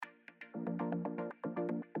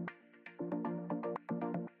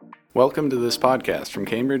Welcome to this podcast from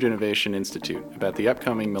Cambridge Innovation Institute about the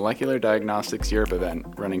upcoming Molecular Diagnostics Europe event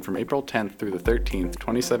running from April 10th through the 13th,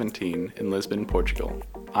 2017 in Lisbon, Portugal.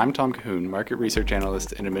 I'm Tom Cahoon, Market Research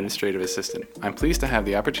Analyst and Administrative Assistant. I'm pleased to have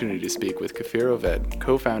the opportunity to speak with Kfir Oved,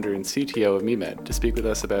 co-founder and CTO of MeMed, to speak with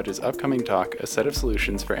us about his upcoming talk, A Set of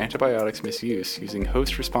Solutions for Antibiotics Misuse Using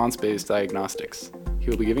Host Response-Based Diagnostics. He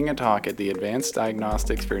will be giving a talk at the Advanced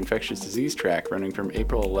Diagnostics for Infectious Disease track running from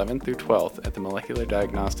April 11th through 12th at the Molecular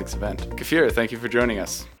Diagnostics event. Kfir, thank you for joining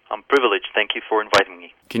us. I'm privileged. Thank you for inviting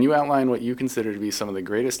me. Can you outline what you consider to be some of the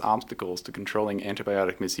greatest obstacles to controlling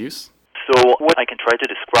antibiotic misuse? So what I can try to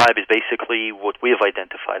describe is basically what we have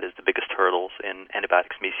identified as the biggest hurdles in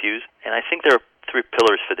antibiotics misuse. And I think there are three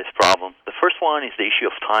pillars for this problem. The first one is the issue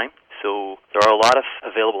of time. So there are a lot of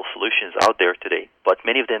available solutions out there today, but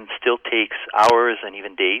many of them still takes hours and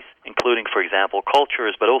even days, including, for example,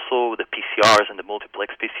 cultures, but also the PCRs and the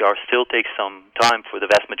multiplex PCR still takes some time for the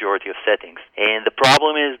vast majority of settings. And the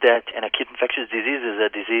problem is that an acute infectious disease is a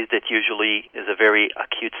disease that usually is a very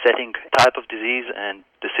acute setting type of disease, and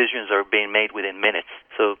decisions are being made within minutes.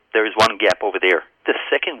 So there is one gap over there. The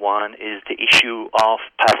second one is the issue of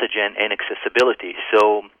pathogen inaccessibility.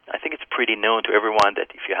 So I think it's pretty known to everyone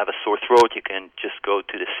that if you have a sore throat, you can just go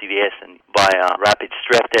to the CVS and buy a rapid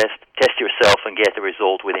strep test yourself, and get the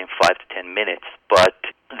result within 5 to 10 minutes. But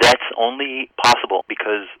that's only possible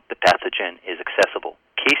because the pathogen is accessible.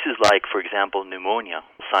 Cases like, for example, pneumonia,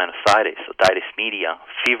 sinusitis, otitis media,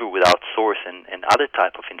 fever without source, and other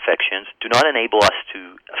type of infections do not enable us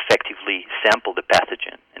to effectively sample the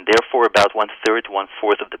pathogen. And therefore, about 1/3 to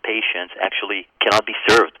 1/4 of the patients actually cannot be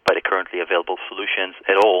served by the currently available solutions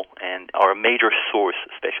at all, and are a major source,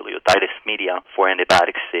 especially otitis media, for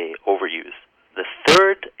antibiotics overuse. The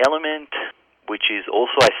third element, which is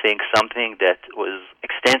also, I think, something that was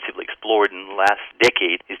extensively explored in the last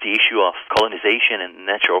decade, is the issue of colonization and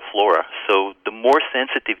natural flora. So the more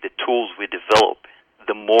sensitive the tools we develop,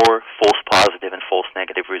 the more false positive and false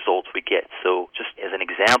negative results we get. So just as an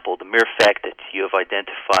example, the mere fact that you have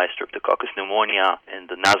identified Streptococcus pneumonia in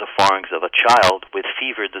the nasopharynx of a child with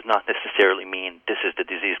fever does not necessarily mean this is the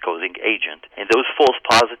disease-causing agent. And those false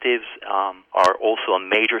positives are also a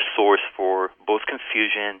major source for both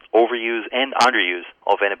confusion, overuse, and underuse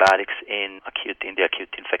of antibiotics in the acute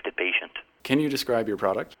infected patient. Can you describe your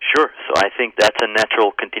product? Sure. So I think that's a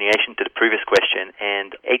natural continuation to the previous question.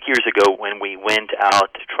 And 8 years ago, when we went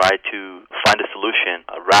out to try to find a solution,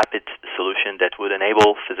 a rapid solution that would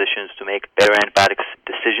enable physicians to make better antibiotics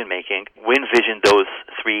decision-making, we envisioned those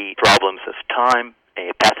three problems of time,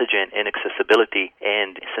 pathogen inaccessibility,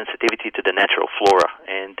 and sensitivity to the natural flora.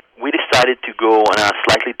 And we decided to go on a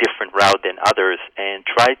slightly different route than others and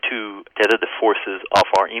try to tether the forces of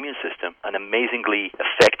our immune system, an amazingly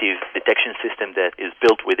effective detection system that is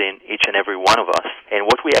built within each and every one of us. And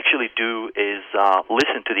what we actually do is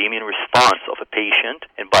listen to the immune response of a patient,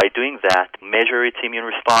 and by doing that, measure its immune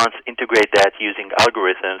response, integrate that using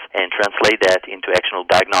algorithms, and translate that into actionable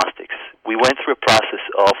diagnostics. We went through a process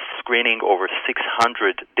of screening over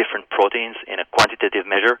 600 different proteins in a quantitative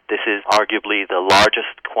measure. This is arguably the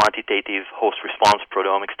largest quantitative host response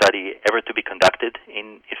proteomic study ever to be conducted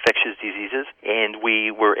in infectious diseases. And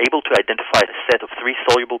we were able to identify a set of 3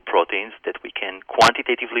 soluble proteins that we can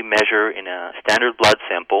quantitatively measure in a standard blood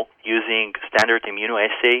sample using standard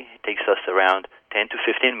immunoassay. It takes us around 10 to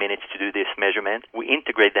 15 minutes to do this measurement. We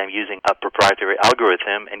integrate them using a proprietary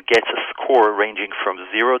algorithm and gets a score ranging from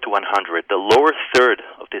 0 to 100. The lower third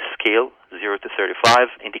of this scale, 0 to 35,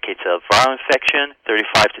 indicates a viral infection,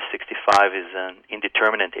 35 to 65 is an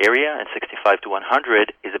indeterminate area, and 65 to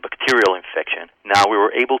 100 is a bacterial infection. Now, we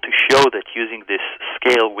were able to show that using this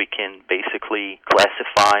scale, we can basically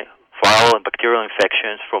classify viral and bacterial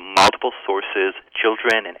infections from multiple sources,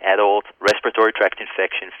 children and adults, respiratory tract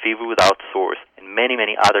infection, fever without source, and many,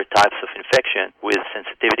 many other types of infection with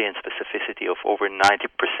sensitivity and specificity of over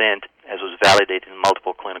 90%, as was validated in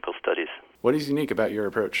multiple clinical studies. What is unique about your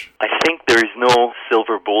approach? I think there is no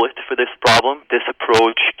silver bullet for this problem. This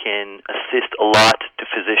approach can assist a lot to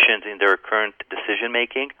physicians in their current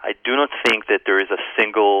decision-making. I do not think that there is a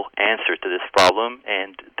single answer to this problem,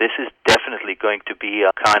 and this is definitely going to be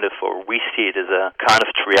a kind of, or we see it as a kind of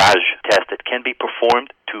triage test that can be performed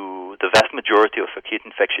to the vast majority of acute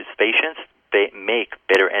infectious patients make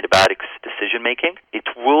better antibiotics decision-making. It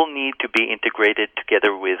will need to be integrated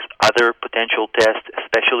together with other potential tests,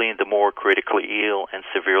 especially in the more critically ill and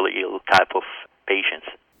severely ill type of patients.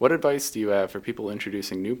 What advice do you have for people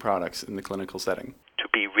introducing new products in the clinical setting? To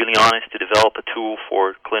be really honest, to develop a tool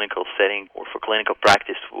for clinical setting or for clinical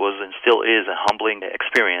practice was and still is a humbling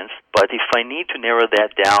experience. But if I need to narrow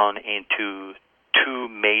that down into 2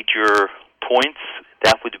 major points,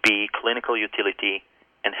 that would be clinical utility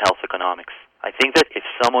and health economics. I think that if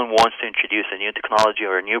someone wants to introduce a new technology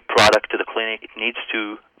or a new product to the clinic, it needs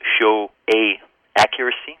to show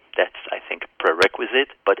accuracy. That's, I think, a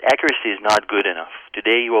prerequisite. But accuracy is not good enough.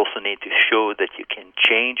 Today, you also need to show that you can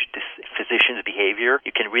change this physician's behavior.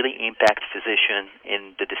 You can really impact physician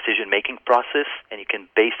in the decision-making process, and you can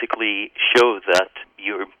basically show that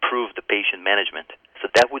you improve the patient management. So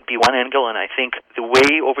that would be one angle, and I think the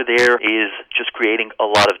way over there is just creating a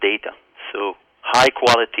lot of data. So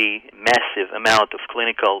high-quality, massive amount of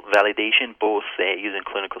clinical validation, both using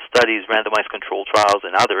clinical studies, randomized controlled trials,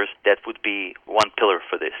 and others. That would be one pillar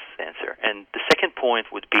for this answer. And the second point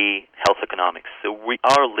would be health economics. So we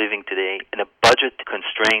are living today in a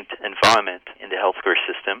budget-constrained environment in the healthcare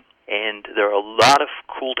system, and there are a lot of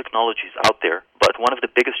cool technologies out there. But one of the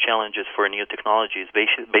biggest challenges for a new technology is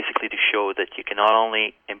basically to show that you can not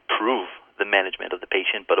only improve the management of the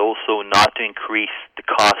patient, but also not to increase the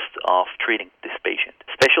cost of treating this patient,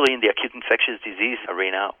 especially in the acute infectious disease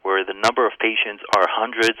arena, where the number of patients are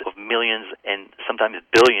hundreds of millions and sometimes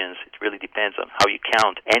billions. It really depends on how you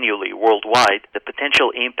count annually worldwide. The potential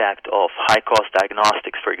impact of high-cost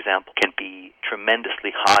diagnostics, for example, can be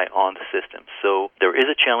tremendously high on the system. So there is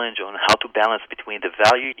a challenge on how to balance between the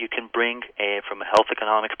value you can bring from a health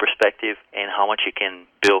economics perspective and how much you can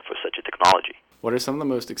bill for such a technology. What are some of the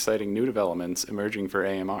most exciting new developments emerging for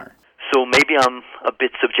AMR? So maybe I'm a bit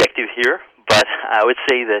subjective here, but I would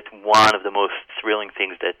say that one of the most thrilling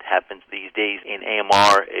things that happens these days in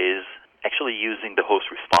AMR is actually using the host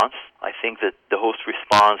response. I think that the host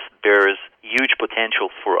response bears huge potential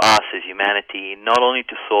for us as humanity, not only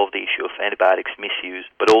to solve the issue of antibiotics misuse,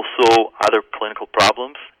 but also other clinical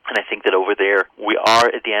problems. And I think that over there, we are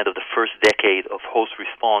at the end of the first decade of host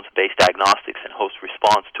response-based diagnostics and host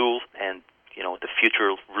response tools, and the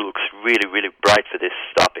future looks really, really bright for this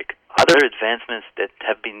topic. Other advancements that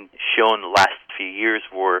have been shown the last few years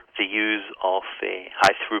were the use of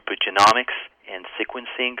high-throughput genomics and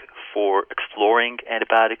sequencing for exploring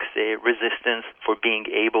antibiotics resistance, for being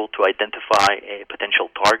able to identify potential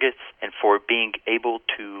targets, and for being able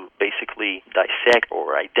to basically dissect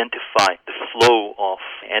or identify the flow of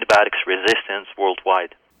antibiotics resistance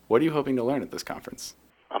worldwide. What are you hoping to learn at this conference?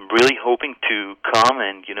 I'm really hoping to come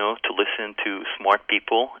and, to listen to smart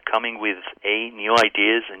people coming with new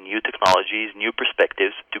ideas and new technologies, new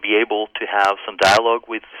perspectives, to be able to have some dialogue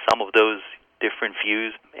with some of those different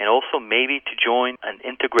views, and also maybe to join an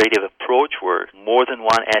integrative approach where more than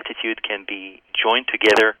one attitude can be joined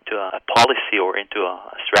together to a policy or into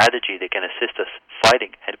a strategy that can assist us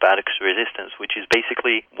fighting antibiotics resistance, which is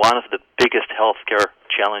basically one of the biggest healthcare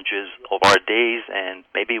challenges of our days, and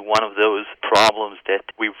maybe one of those problems that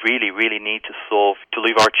we really, really need to solve to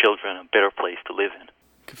leave our children a better place to live in.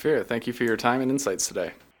 Kfir, thank you for your time and insights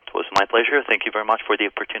today. It was my pleasure. Thank you very much for the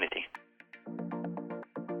opportunity.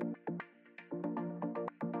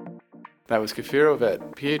 That was Kfir Ovet,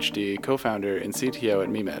 PhD, co-founder, and CTO at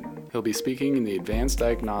MeMed. He'll be speaking in the Advanced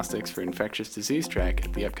Diagnostics for Infectious Disease track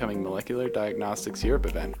at the upcoming Molecular Diagnostics Europe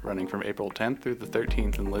event, running from April 10th through the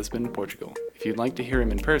 13th in Lisbon, Portugal. If you'd like to hear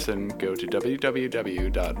him in person, go to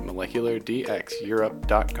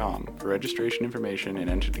www.moleculardxeurope.com for registration information and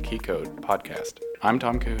enter the key code, podcast. I'm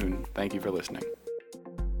Tom Cahoon. Thank you for listening.